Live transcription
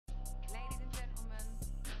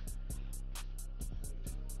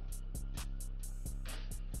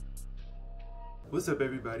What's up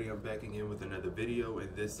everybody, I'm back again with another video,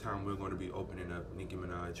 and this time we're going to be opening up Nicki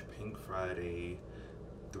Minaj Pink Friday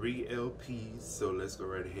 3 LPs, so let's go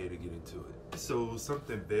right ahead and get into it. So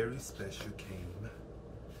something very special came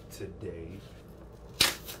today.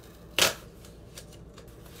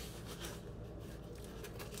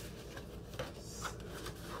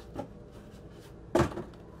 Oh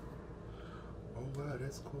wow,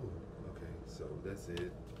 that's cool. Okay, so that's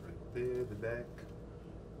it right there, the back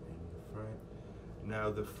and the front.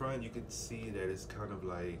 Now the front, you can see that it's kind of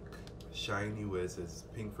like shiny where it says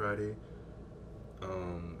Pink Friday,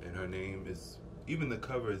 and her name is, even the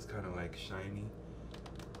cover is kind of like shiny.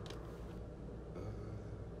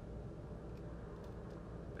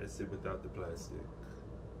 That's it without the plastic.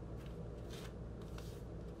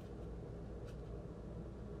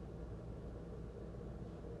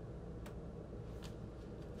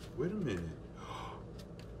 Wait a minute,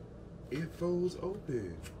 it folds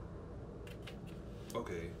open.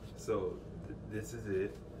 Okay, so this is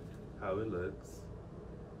it, how it looks.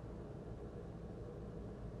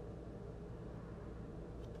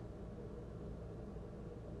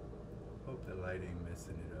 Hope the light ain't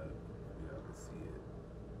messing it up. Y'all can see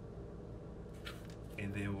it.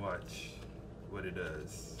 And then watch what it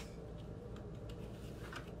does.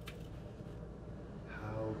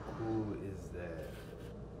 How cool is that?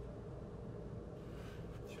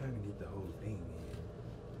 I'm trying to get the whole thing in.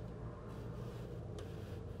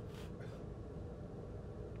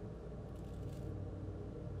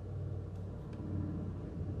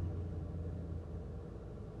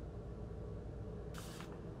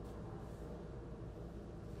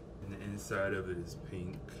 Inside of it is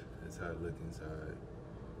pink. That's how it looks inside.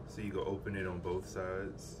 So you can open it on both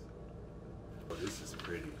sides. Oh, this is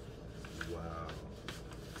pretty. Wow.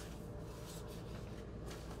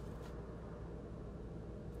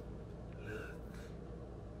 Look.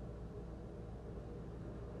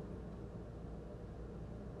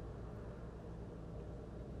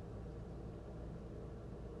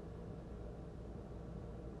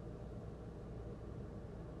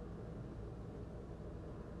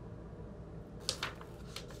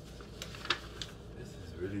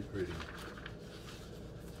 Really pretty.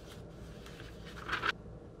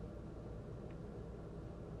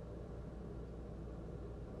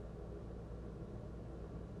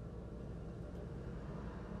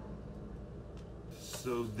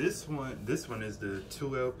 So this one is the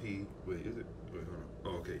 2 LP. Wait, is it? Wait, hold on.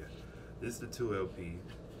 Oh, okay, yeah. This is the 2 LP,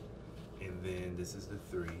 and then this is the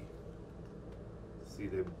 3. See,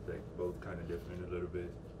 they're like both kind of different a little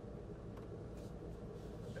bit.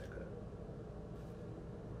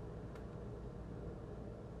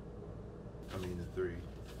 I mean the 3.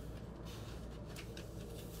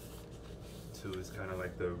 2 is kind of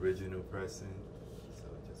like the original pressing, so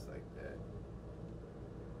just like that.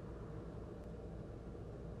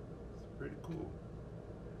 It's pretty cool.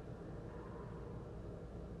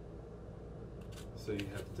 So you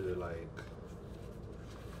have to like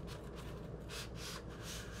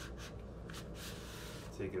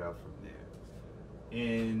take it out from there.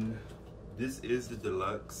 And this is the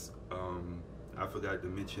deluxe. I forgot to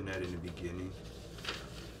mention that in the beginning.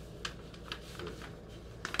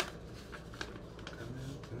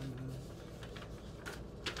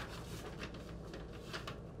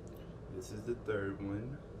 This is the 3rd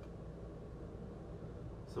one.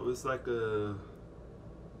 So it's like a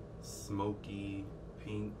smoky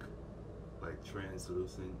pink, like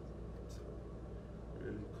translucent. So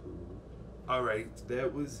really cool. Alright,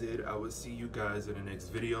 that was it. I will see you guys in the next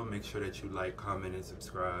video. Make sure that you like, comment, and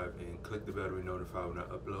subscribe, and click the bell to be notified when I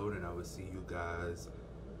upload, and I will see you guys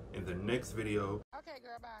in the next video. Okay,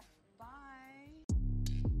 girl, bye. Bye.